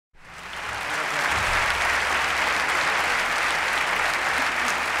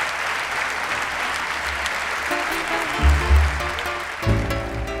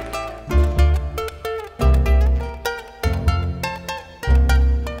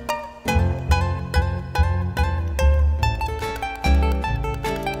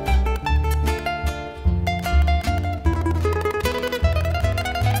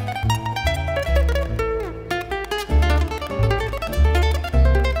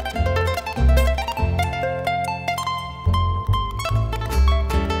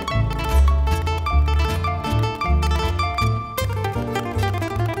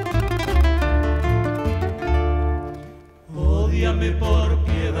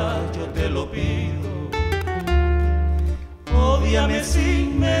Ódiame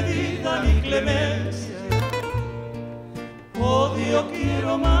sin medida ni clemencia. Odio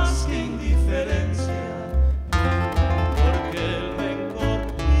quiero más que indiferencia, porque el rencor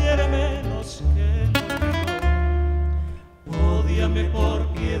quiere menos que el olvido. Ódiame por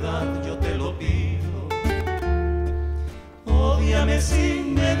piedad, yo te lo pido. Ódiame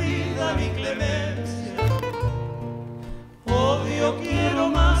sin medida ni clemencia. Odio quiero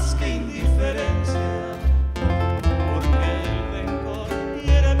más que indiferencia, porque el rencor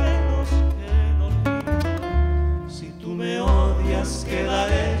quiere menos que el olvido. Si tú me odias,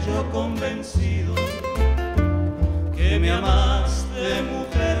 quedaré yo convencido que me amaste,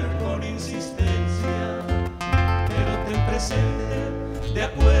 mujer, con insistencia. Pero ten presente, de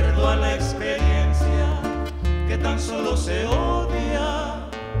acuerdo a la experiencia, que tan solo se odia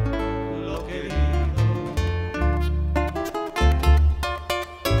lo querido.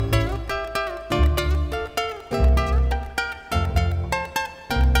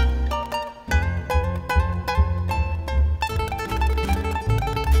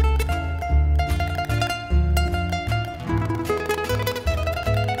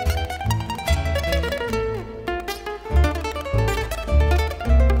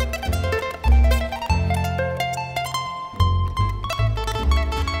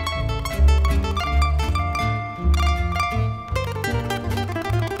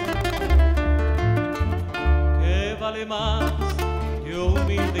 ¿Vale más yo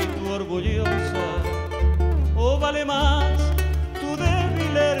humilde y tú orgullosa? ¿O vale más tu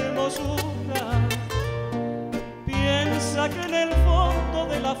débil hermosura? Piensa que en el fondo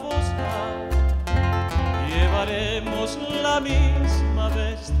de la fosa llevaremos la misma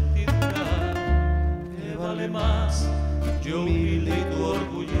vestidura. ¿Qué vale más yo humilde y tú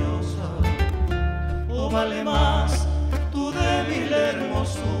orgullosa? ¿O vale más tu débil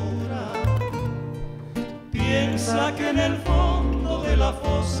hermosura? Piensa que en el fondo de la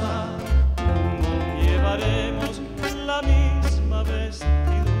fosa llevaremos la misma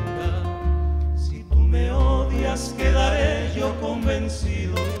vestidura. Si tú me odias, quedaré yo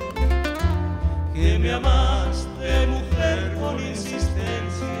convencido que me amaste, mujer, con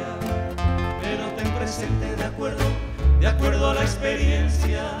insistencia. Pero ten presente, de acuerdo a la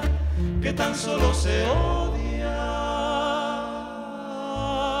experiencia, que tan solo se odia